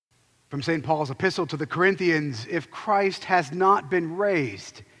From St. Paul's epistle to the Corinthians, if Christ has not been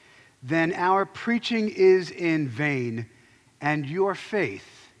raised, then our preaching is in vain, and your faith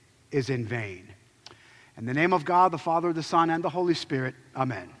is in vain. In the name of God, the Father, the Son, and the Holy Spirit,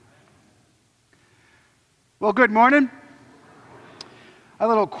 amen. Well, good morning. A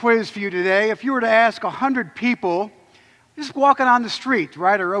little quiz for you today. If you were to ask 100 people, just walking on the street,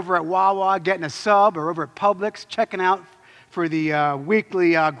 right, or over at Wawa getting a sub, or over at Publix checking out for the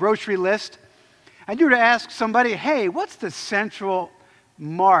weekly grocery list, and you were to ask somebody, hey, what's the central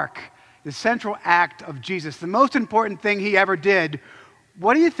mark, the central act of Jesus, the most important thing he ever did,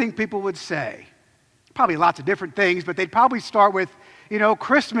 what do you think people would say? Probably lots of different things, but they'd probably start with,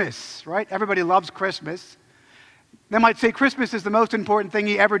 Christmas, right? Everybody loves Christmas. They might say Christmas is the most important thing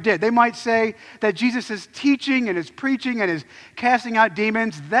he ever did. They might say that Jesus' teaching and his preaching and his casting out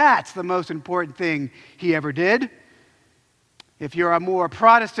demons, that's the most important thing he ever did. If you're a more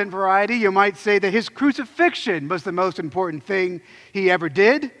Protestant variety, you might say that his crucifixion was the most important thing he ever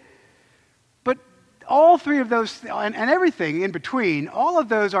did. But all three of those, and everything in between, all of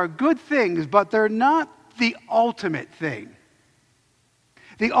those are good things, but they're not the ultimate thing.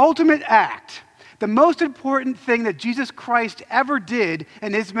 The ultimate act, the most important thing that Jesus Christ ever did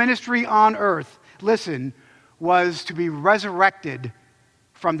in his ministry on earth, listen, was to be resurrected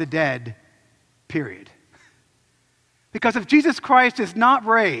from the dead, period. Because if Jesus Christ is not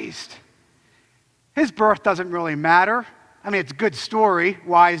raised, his birth doesn't really matter. I mean, it's a good story,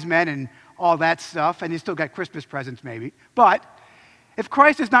 wise men and all that stuff, and you still got Christmas presents maybe. But if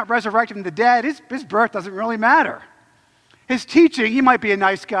Christ is not resurrected from the dead, his birth doesn't really matter. His teaching, he might be a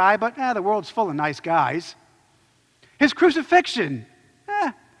nice guy, but the world's full of nice guys. His crucifixion,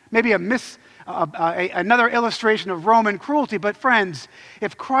 maybe another illustration of Roman cruelty. But friends,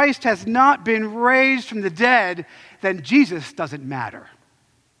 if Christ has not been raised from the dead, then Jesus doesn't matter.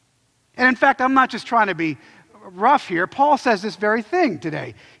 And in fact, I'm not just trying to be rough here. Paul says this very thing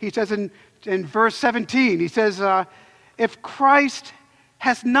today. He says in verse 17, he says, if Christ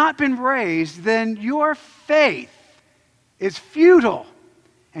has not been raised, then your faith is futile,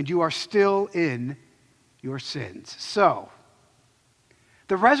 and you are still in your sins. So,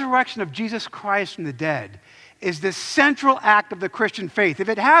 the resurrection of Jesus Christ from the dead is the central act of the Christian faith. If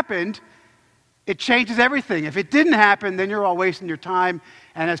it happened, it changes everything. If it didn't happen, then you're all wasting your time.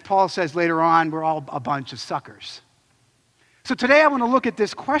 And as Paul says later on, we're all a bunch of suckers. So today I want to look at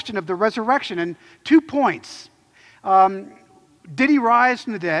this question of the resurrection in 2 points. Did he rise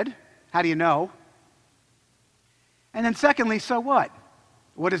from the dead? How do you know? And then secondly, so what?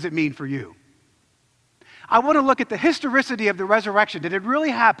 What does it mean for you? I want to look at the historicity of the resurrection. Did it really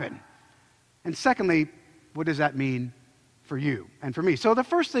happen? And secondly, what does that mean for you and for me? So the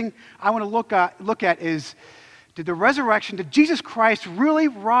first thing I want to look at is, did Jesus Christ really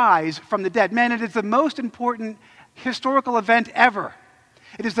rise from the dead? Man, it is the most important historical event ever.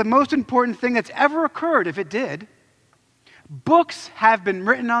 It is the most important thing that's ever occurred, if it did. Books have been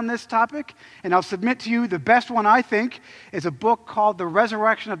written on this topic, and I'll submit to you the best one, I think, is a book called The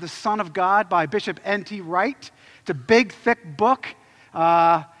Resurrection of the Son of God by Bishop N.T. Wright. It's a big, thick book,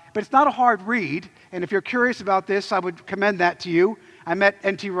 but it's not a hard read, and if you're curious about this, I would commend that to you. I met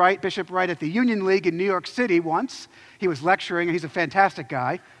N.T. Wright, Bishop Wright, at the Union League in New York City once. He was lecturing, and he's a fantastic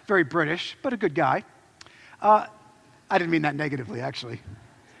guy, very British, but a good guy. I didn't mean that negatively, actually.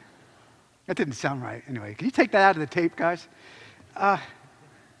 That didn't sound right. Anyway, can you take that out of the tape, guys? But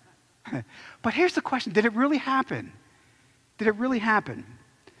here's the question. Did it really happen? Did it really happen?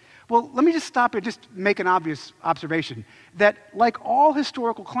 Well, let me just stop and just make an obvious observation that, like all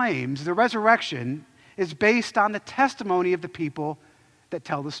historical claims, the resurrection is based on the testimony of the people that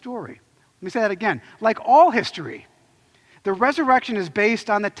tell the story. Let me say that again. Like all history, the resurrection is based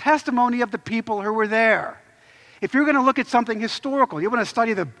on the testimony of the people who were there. If you're going to look at something historical, you want to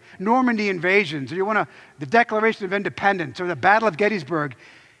study the Normandy invasions, or the Declaration of Independence, or the Battle of Gettysburg,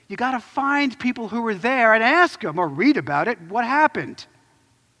 you got to find people who were there and ask them, or read about it, what happened.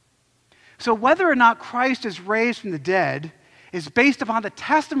 So whether or not Christ is raised from the dead is based upon the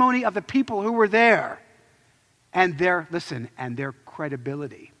testimony of the people who were there and their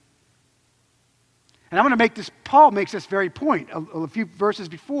credibility. And I'm going to make this, Paul makes this very point a few verses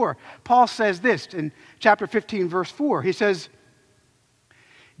before. Paul says this in chapter 15, verse 4. He says,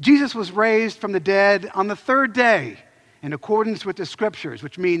 Jesus was raised from the dead on the third day in accordance with the scriptures,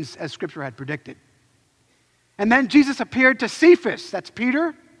 which means as scripture had predicted. And then Jesus appeared to Cephas, that's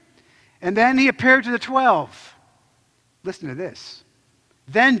Peter, and then he appeared to the 12. Listen to this.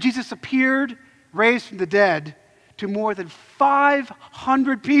 Then Jesus appeared, raised from the dead, to more than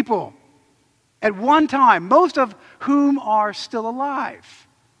 500 people at one time, most of whom are still alive.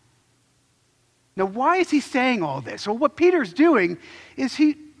 Now, why is he saying all this? Well, what Peter's doing is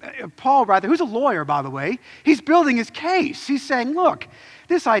Paul, who's a lawyer, by the way, he's building his case. He's saying, look,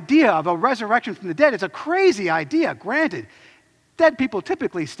 this idea of a resurrection from the dead is a crazy idea. Granted, dead people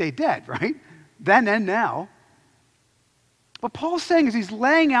typically stay dead, right? Then and now. What Paul's saying is he's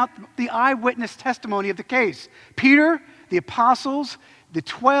laying out the eyewitness testimony of the case. Peter, the apostles, the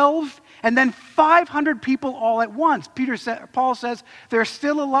 12, and then 500 people all at once. Paul says, they're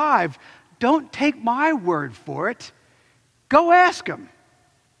still alive. Don't take my word for it. Go ask them.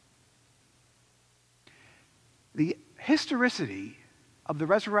 The historicity of the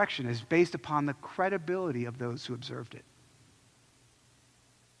resurrection is based upon the credibility of those who observed it.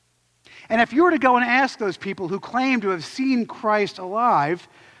 And if you were to go and ask those people who claim to have seen Christ alive,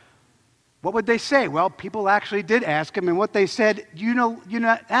 what would they say? Well, people actually did ask him, and what they said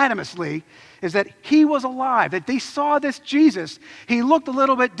unanimously is that he was alive, that they saw this Jesus. He looked a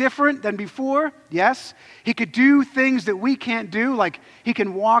little bit different than before, yes. He could do things that we can't do, like he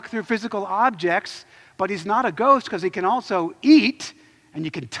can walk through physical objects, but he's not a ghost because he can also eat, and you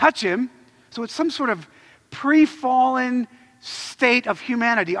can touch him. So it's some sort of pre-fallen state of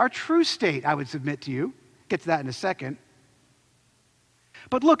humanity, our true state, I would submit to you. Get to that in a second.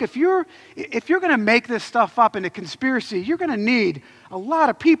 But look, if you're going to make this stuff up in a conspiracy, you're going to need a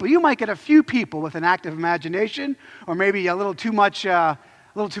lot of people. You might get a few people with an active imagination, or maybe a little too much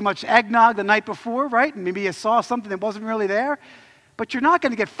eggnog the night before, right? And maybe you saw something that wasn't really there. But you're not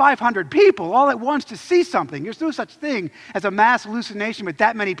going to get 500 people all at once to see something. There's no such thing as a mass hallucination with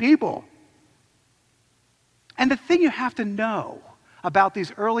that many people. And the thing you have to know about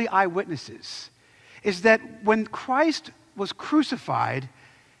these early eyewitnesses is that when Christ was crucified,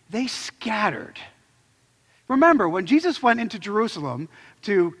 they scattered. Remember, when Jesus went into Jerusalem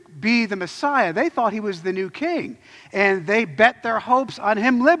to be the Messiah, they thought he was the new king, and they bet their hopes on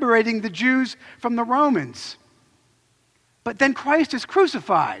him liberating the Jews from the Romans. But then Christ is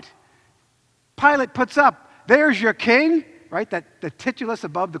crucified. Pilate puts up, there's your king, right? The titulus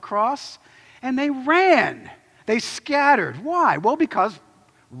above the cross, and they ran. They scattered. Why? Well, because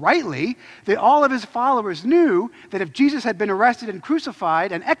rightly, that all of his followers knew that if Jesus had been arrested and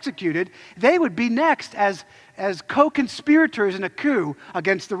crucified and executed, they would be next as co-conspirators in a coup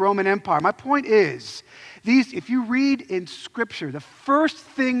against the Roman Empire. My point is, if you read in Scripture, the first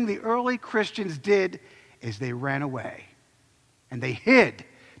thing the early Christians did is they ran away. And they hid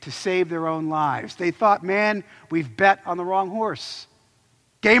to save their own lives. They thought, man, we've bet on the wrong horse.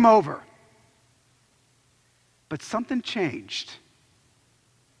 Game over. But something changed.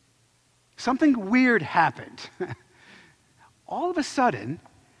 Something weird happened. All of a sudden,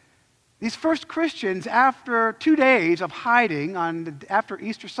 these first Christians, after 2 days of hiding after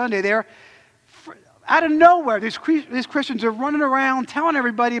Easter Sunday, they're out of nowhere. These Christians are running around telling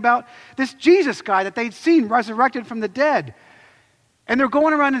everybody about this Jesus guy that they'd seen resurrected from the dead. And they're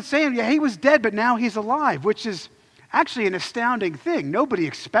going around and saying, yeah, he was dead, but now he's alive, which is actually an astounding thing. Nobody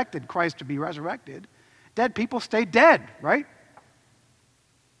expected Christ to be resurrected. Dead people stay dead, right?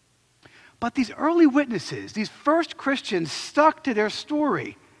 But these early witnesses, these first Christians, stuck to their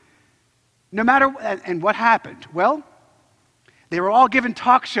story. No matter, and what happened? Well, they were all given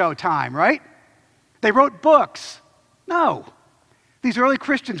talk show time, right? They wrote books. No. These early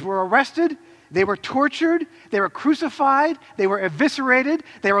Christians were arrested, they were tortured, they were crucified, they were eviscerated,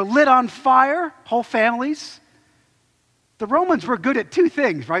 they were lit on fire, whole families. The Romans were good at two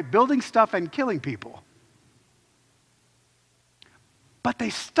things, right? Building stuff and killing people. But they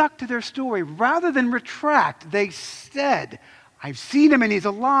stuck to their story. Rather than retract, they said, I've seen him and he's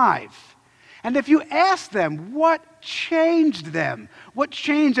alive. And if you ask them what changed them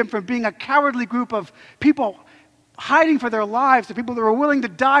from being a cowardly group of people hiding for their lives to people that were willing to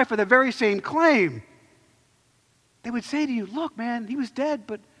die for the very same claim, they would say to you, look, man, he was dead,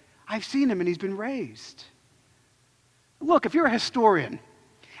 but I've seen him and he's been raised. Look, if you're a historian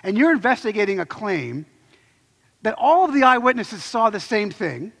and you're investigating a claim that all of the eyewitnesses saw the same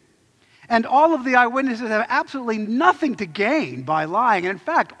thing, and all of the eyewitnesses have absolutely nothing to gain by lying, and in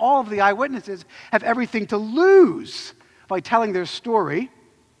fact, all of the eyewitnesses have everything to lose by telling their story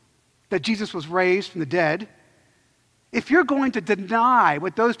that Jesus was raised from the dead. If you're going to deny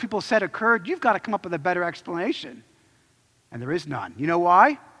what those people said occurred, you've got to come up with a better explanation. And there is none. You know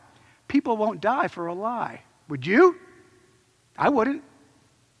why? People won't die for a lie. Would you? I wouldn't.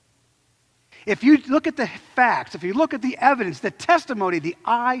 If you look at the facts, if you look at the evidence, the testimony, the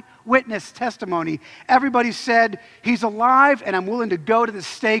eyewitness testimony, everybody said, he's alive and I'm willing to go to the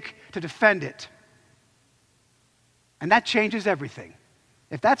stake to defend it. And that changes everything.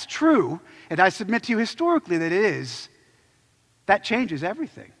 If that's true, and I submit to you historically that it is, that changes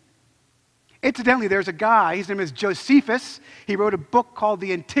everything. Incidentally, there's a guy, his name is Josephus. He wrote a book called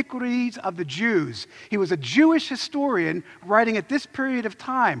The Antiquities of the Jews. He was a Jewish historian writing at this period of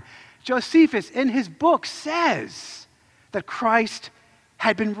time. Josephus, in his book, says that Christ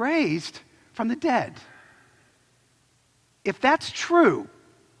had been raised from the dead. If that's true,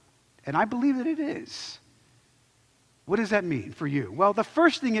 and I believe that it is, what does that mean for you? Well, the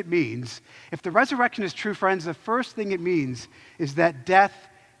first thing it means, if the resurrection is true, friends, the first thing it means is that death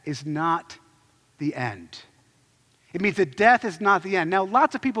is not the end. It means that death is not the end. Now,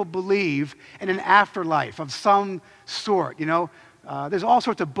 lots of people believe in an afterlife of some sort. There's all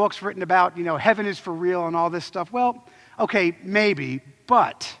sorts of books written about, heaven is for real and all this stuff. Well, okay, maybe,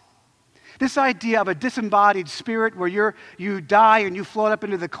 but this idea of a disembodied spirit where you die and you float up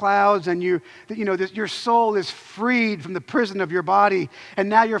into the clouds and your soul is freed from the prison of your body, and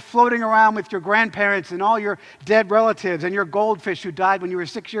now you're floating around with your grandparents and all your dead relatives and your goldfish who died when you were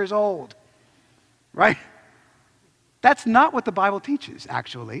 6 years old, right? That's not what the Bible teaches,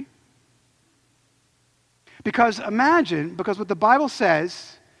 actually. Because what the Bible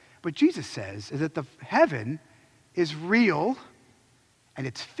says, what Jesus says, is that the heaven is real and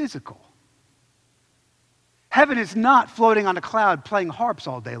it's physical. Heaven is not floating on a cloud playing harps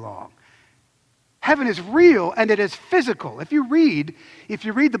all day long. Heaven is real and it is physical. If you read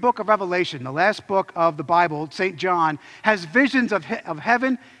the book of Revelation, the last book of the Bible, St. John has visions of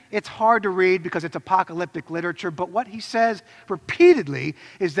heaven. It's hard to read because it's apocalyptic literature, but what he says repeatedly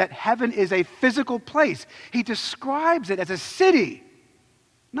is that heaven is a physical place. He describes it as a city,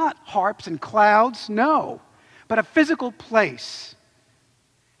 not harps and clouds, no, but a physical place.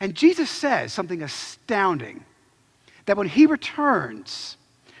 And Jesus says something astounding, that when he returns,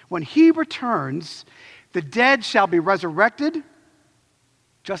 the dead shall be resurrected,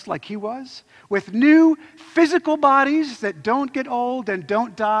 just like he was, with new physical bodies that don't get old and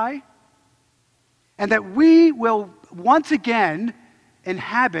don't die, and that we will once again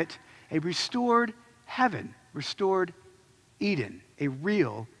inhabit a restored heaven, restored Eden, a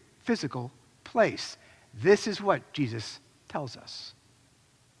real physical place. This is what Jesus tells us.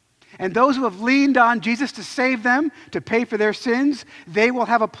 And those who have leaned on Jesus to save them, to pay for their sins, they will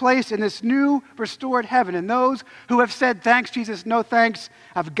have a place in this new restored heaven. And those who have said, thanks, Jesus, no thanks,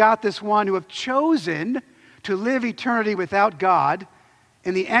 I've got this one, who have chosen to live eternity without God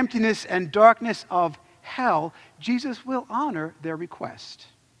in the emptiness and darkness of hell, Jesus will honor their request.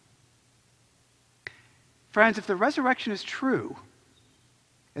 Friends, if the resurrection is true,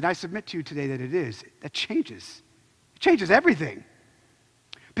 and I submit to you today that it is, that changes. It changes everything.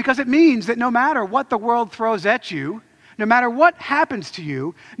 Because it means that no matter what the world throws at you, no matter what happens to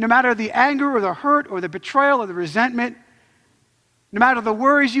you, no matter the anger or the hurt or the betrayal or the resentment, no matter the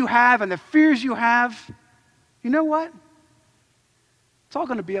worries you have and the fears you have, you know what? It's all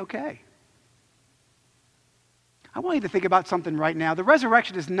going to be okay. I want you to think about something right now. The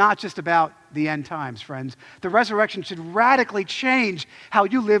resurrection is not just about the end times, friends. The resurrection should radically change how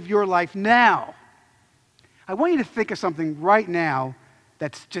you live your life now. I want you to think of something right now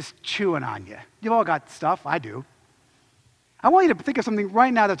that's just chewing on you. You've all got stuff. I do. I want you to think of something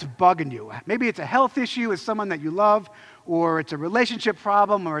right now that's bugging you. Maybe it's a health issue with someone that you love, or it's a relationship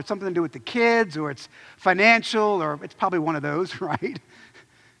problem, or it's something to do with the kids, or it's financial, or it's probably one of those, right?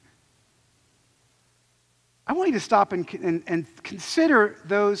 I want you to stop and consider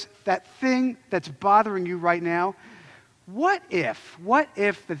that thing that's bothering you right now. What if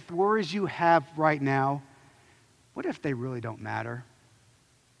the worries you have right now, what if they really don't matter?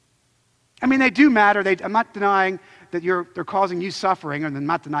 I mean, they do matter. I'm not denying that they're causing you suffering, and I'm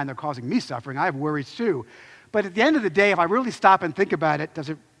not denying they're causing me suffering. I have worries too. But at the end of the day, if I really stop and think about it, does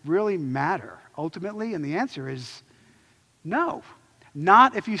it really matter ultimately? And the answer is no.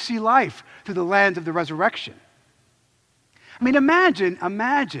 Not if you see life through the lens of the resurrection. I mean,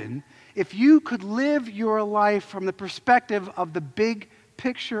 imagine if you could live your life from the perspective of the big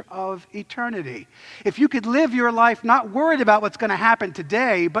picture of eternity. If you could live your life not worried about what's going to happen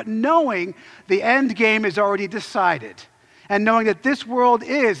today, but knowing the end game is already decided, and knowing that this world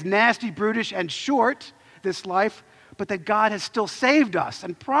is nasty, brutish, and short, this life, but that God has still saved us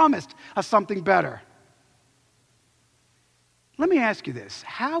and promised us something better. Let me ask you this.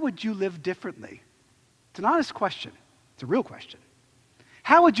 How would you live differently? It's an honest question. It's a real question.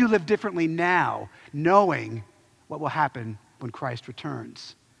 How would you live differently now, knowing what will happen when Christ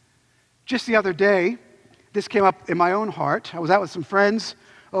returns? Just the other day, this came up in my own heart. I was out with some friends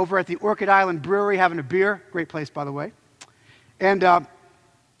over at the Orchid Island Brewery having a beer. Great place, by the way. And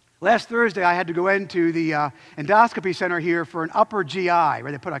last Thursday, I had to go into the endoscopy center here for an upper GI,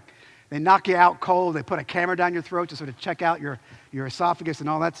 where they knock you out cold, they put a camera down your throat to sort of check out your esophagus and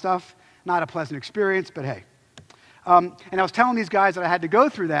all that stuff. Not a pleasant experience, but hey. And I was telling these guys that I had to go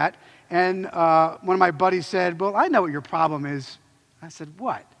through that, and one of my buddies said, well, I know what your problem is. I said,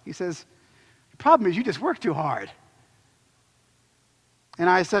 what? He says, the problem is you just work too hard. And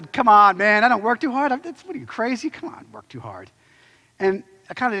I said, come on, man, I don't work too hard. What are you, crazy? Come on, work too hard. And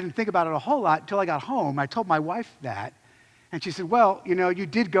I kind of didn't think about it a whole lot until I got home. I told my wife that, and she said, well, you know, you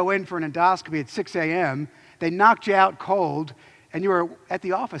did go in for an endoscopy at 6 a.m., they knocked you out cold, and you were at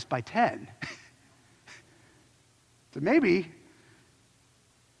the office by 10. So maybe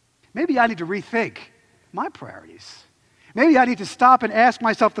I need to rethink my priorities. Maybe I need to stop and ask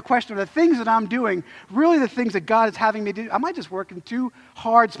myself the question, are the things that I'm doing really the things that God is having me do? Am I just working too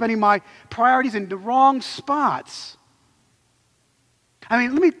hard, spending my priorities in the wrong spots? I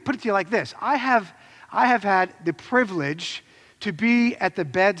mean, let me put it to you like this. I have had the privilege to be at the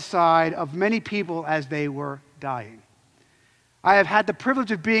bedside of many people as they were dying. I have had the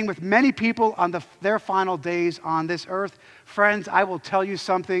privilege of being with many people on their final days on this earth. Friends, I will tell you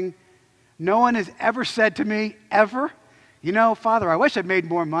something. No one has ever said to me, ever, you know, Father, I wish I'd made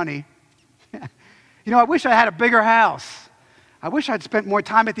more money. You know, I wish I had a bigger house. I wish I'd spent more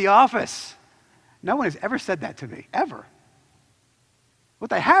time at the office. No one has ever said that to me, ever. What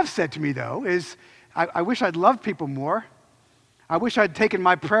they have said to me, though, is I wish I'd loved people more. I wish I'd taken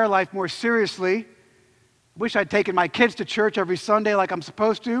my prayer life more seriously. I wish I'd taken my kids to church every Sunday like I'm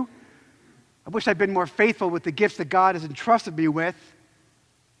supposed to. I wish I'd been more faithful with the gifts that God has entrusted me with.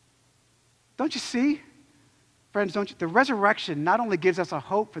 Don't you see? Friends, don't you? The resurrection not only gives us a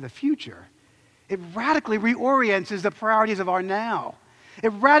hope for the future, it radically reorients the priorities of our now. It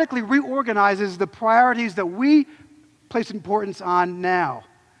radically reorganizes the priorities that we place importance on now.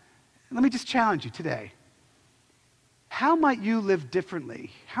 Let me just challenge you today. How might you live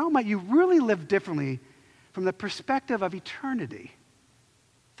differently? How might you really live differently from the perspective of eternity?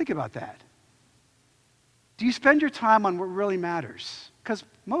 Think about that. Do you spend your time on what really matters? Because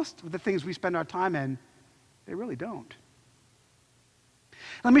most of the things we spend our time in, they really don't.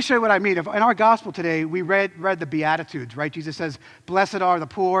 Let me show you what I mean. In our gospel today, we read the Beatitudes, right? Jesus says, blessed are the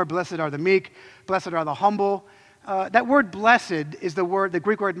poor, blessed are the meek, blessed are the humble. That word blessed is the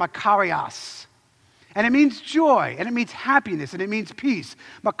Greek word makarios. And it means joy, and it means happiness, and it means peace.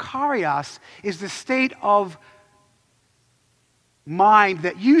 Makarios is the state of mind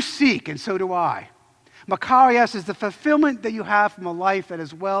that you seek, and so do I. Makarios is the fulfillment that you have from a life that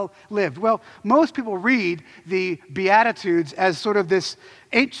is well lived. Well, most people read the Beatitudes as sort of this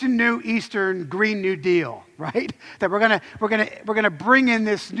ancient New Eastern Green New Deal, right? That we're gonna bring in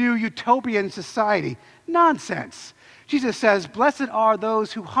this new utopian society. Nonsense. Jesus says, blessed are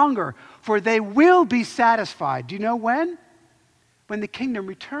those who hunger, for they will be satisfied. Do you know when? When the kingdom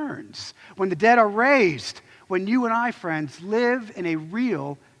returns, when the dead are raised, when you and I, friends, live in a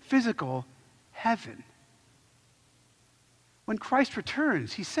real physical heaven. When Christ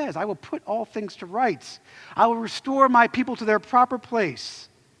returns, he says, I will put all things to rights. I will restore my people to their proper place.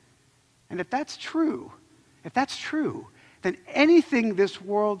 And if that's true, then anything this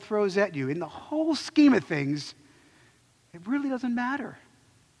world throws at you, in the whole scheme of things, it really doesn't matter.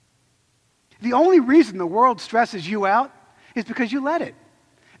 The only reason the world stresses you out is because you let it.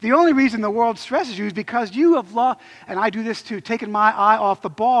 The only reason the world stresses you is because you have and I do this too, taken my eye off the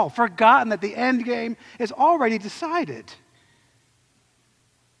ball, forgotten that the end game is already decided.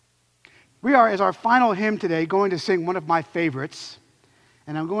 We are, as our final hymn today, going to sing one of my favorites,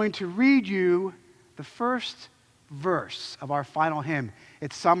 and I'm going to read you the first verse of our final hymn.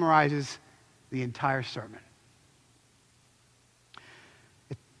 It summarizes the entire sermon.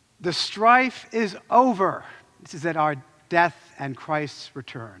 The strife is over. This is at our death and Christ's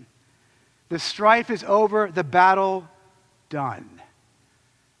return. The strife is over, the battle done.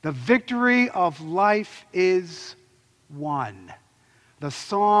 The victory of life is won. The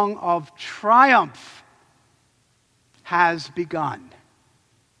song of triumph has begun.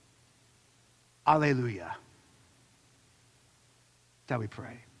 Alleluia. Shall we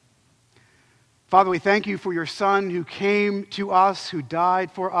pray? Father, we thank you for your Son who came to us, who died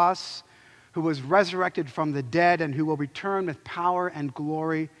for us, who was resurrected from the dead, and who will return with power and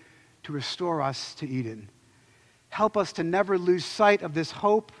glory to restore us to Eden. Help us to never lose sight of this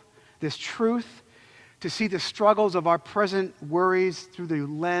hope, this truth, to see the struggles of our present worries through the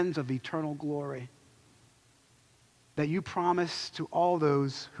lens of eternal glory that you promise to all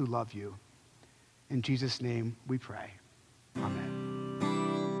those who love you. In Jesus' name we pray. Amen.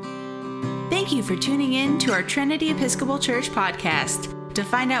 Thank you for tuning in to our Trinity Episcopal Church podcast. To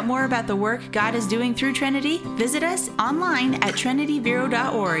find out more about the work God is doing through Trinity, visit us online at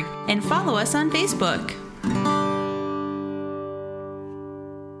trinityburo.org and follow us on Facebook.